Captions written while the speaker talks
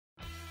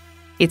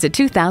It's a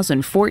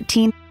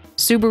 2014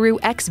 Subaru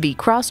XV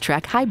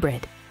Crosstrek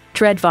Hybrid.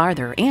 Tread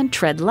farther and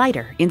tread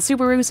lighter in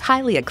Subaru's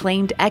highly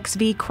acclaimed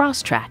XV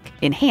Crosstrek,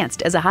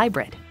 enhanced as a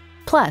hybrid.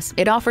 Plus,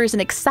 it offers an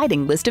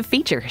exciting list of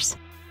features: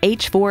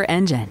 H4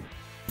 engine,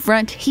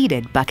 front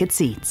heated bucket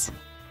seats,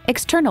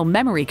 external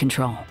memory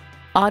control,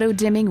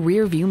 auto-dimming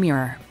rear-view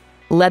mirror,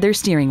 leather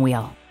steering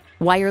wheel,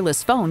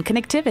 wireless phone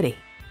connectivity,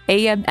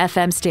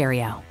 AM/FM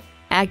stereo,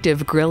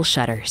 active grille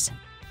shutters,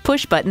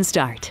 push-button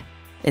start,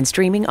 and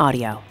streaming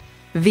audio.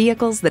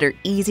 Vehicles that are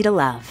easy to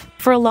love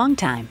for a long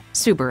time.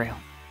 Subaru.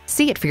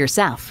 See it for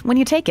yourself when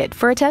you take it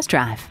for a test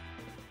drive.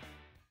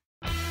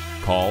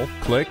 Call,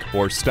 click,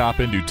 or stop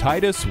into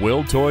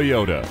Titus-Will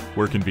Toyota.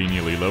 We're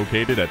conveniently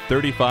located at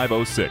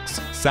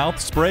 3506 South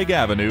Sprague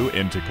Avenue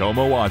in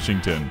Tacoma,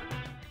 Washington.